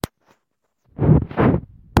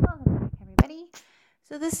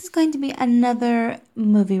So this is going to be another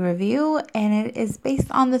movie review, and it is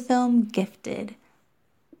based on the film Gifted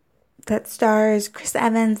that stars Chris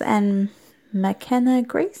Evans and McKenna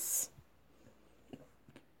Grace.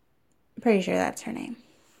 Pretty sure that's her name.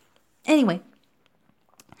 Anyway,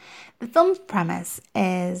 the film's premise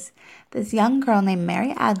is this young girl named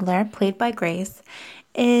Mary Adler, played by Grace,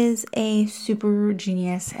 is a super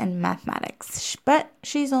genius in mathematics, but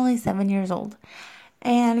she's only 7 years old.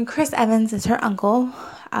 And Chris Evans is her uncle,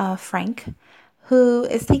 Frank, who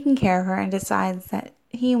is taking care of her and decides that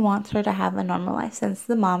he wants her to have a normal life since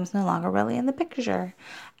the mom's no longer really in the picture.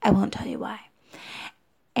 I won't tell you why.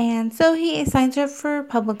 And so he assigns her for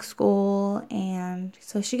public school, and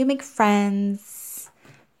so she can make friends,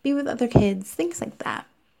 be with other kids, things like that.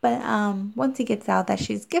 But once he gets out that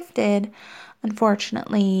she's gifted,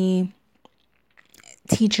 unfortunately,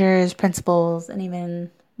 teachers, principals, and even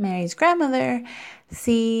Mary's grandmother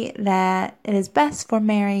see that it is best for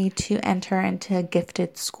Mary to enter into a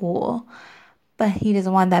gifted school. But he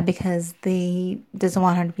doesn't want that because he doesn't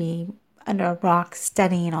want her to be under a rock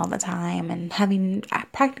studying all the time and having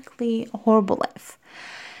practically a horrible life.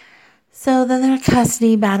 So then their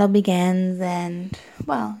custody battle begins, and,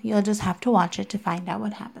 well, you'll just have to watch it to find out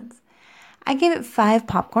what happens. I gave it 5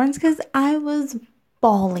 popcorns because I was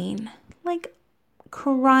bawling, like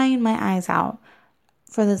crying my eyes out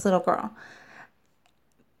for this little girl.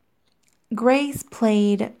 Grace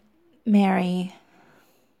played Mary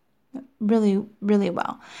really, really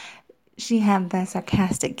well. She had the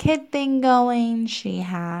sarcastic kid thing going. She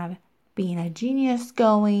had being a genius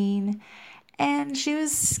going. And she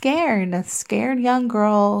was scared, a scared young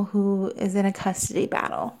girl who is in a custody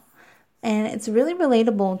battle. And it's really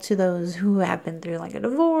relatable to those who have been through like a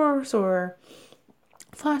divorce or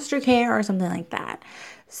foster care or something like that.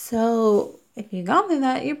 So if you've gone through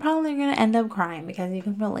that, you're probably going to end up crying because you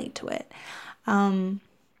can relate to it. And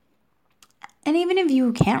even if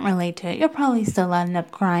you can't relate to it, you'll probably still end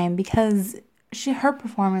up crying because her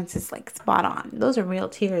performance is like spot on. Those are real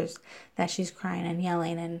tears that she's crying and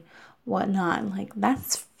yelling and whatnot. Like,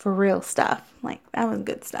 that's for real stuff. Like, that was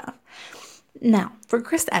good stuff. Now, for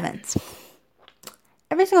Chris Evans,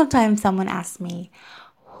 every single time someone asks me,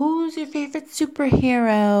 who's your favorite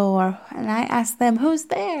superhero? And I ask them, who's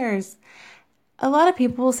theirs? A lot of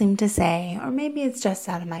people seem to say, or maybe it's just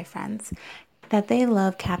out of my friends, that they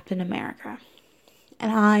love Captain America.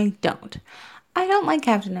 And I don't. I don't like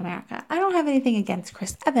Captain America. I don't have anything against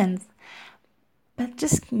Chris Evans. But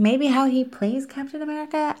just maybe how he plays Captain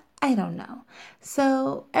America, I don't know.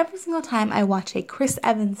 So every single time I watch a Chris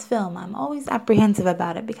Evans film, I'm always apprehensive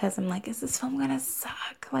about it because I'm like, is this film gonna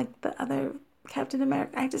suck like the other Captain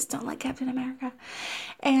America? I just don't like Captain America.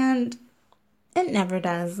 And it never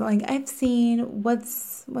does. Like, I've seen,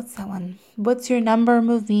 what's that one? What's Your Number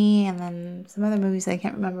movie, and then some other movies I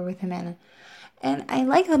can't remember with him in. And I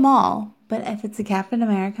like them all, but if it's a Captain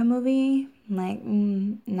America movie, I'm like,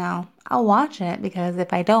 no. I'll watch it because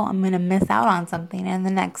if I don't, I'm going to miss out on something in the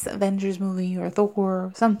next Avengers movie or Thor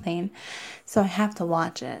or something. So I have to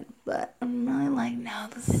watch it. But I'm really like, no,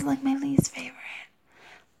 this is like my least favorite.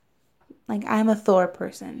 Like, I'm a Thor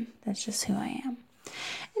person. That's just who I am.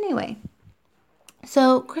 Anyway,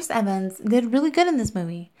 so Chris Evans did really good in this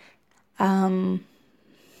movie.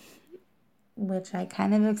 Which I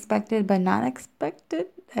kind of expected, but not expected.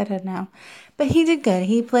 I don't know. But he did good.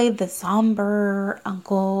 He played the somber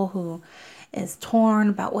uncle who is torn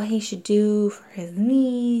about what he should do for his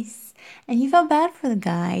niece. And you felt bad for the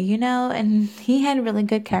guy, and he had really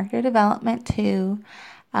good character development too,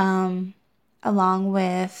 along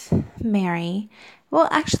with Mary. Well,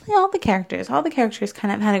 actually, all the characters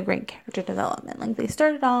kind of had a great character development. Like, they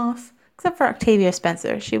started off, except for Octavia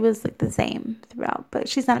Spencer. She was like the same throughout, but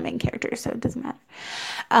she's not a main character, so it doesn't matter.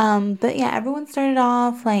 But yeah, everyone started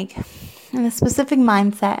off like in a specific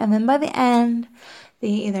mindset, and then by the end, they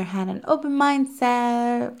either had an open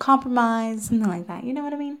mindset, compromise, something like that. You know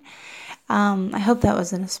what I mean? I hope that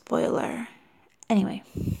wasn't a spoiler. Anyway,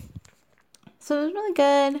 so it was really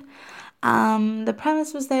good. The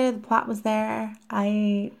premise was there, the plot was there.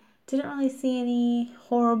 I didn't really see any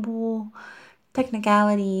horrible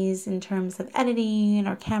technicalities in terms of editing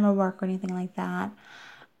or camera work or anything like that.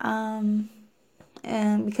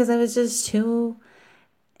 And because I was just too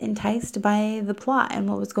enticed by the plot and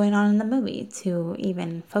what was going on in the movie to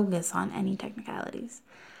even focus on any technicalities.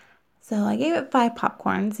 So I gave it 5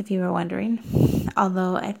 popcorns, if you were wondering.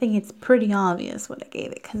 Although I think it's pretty obvious what I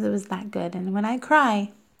gave it because it was that good. And when I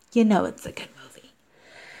cry, you know it's a good movie.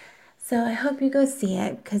 So I hope you go see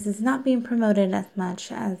it because it's not being promoted as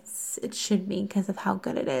much as it should be because of how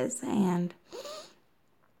good it is. And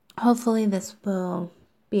hopefully this will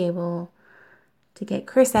be able to get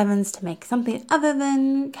Chris Evans to make something other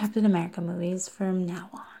than Captain America movies from now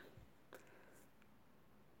on.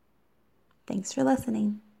 Thanks for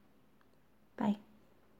listening.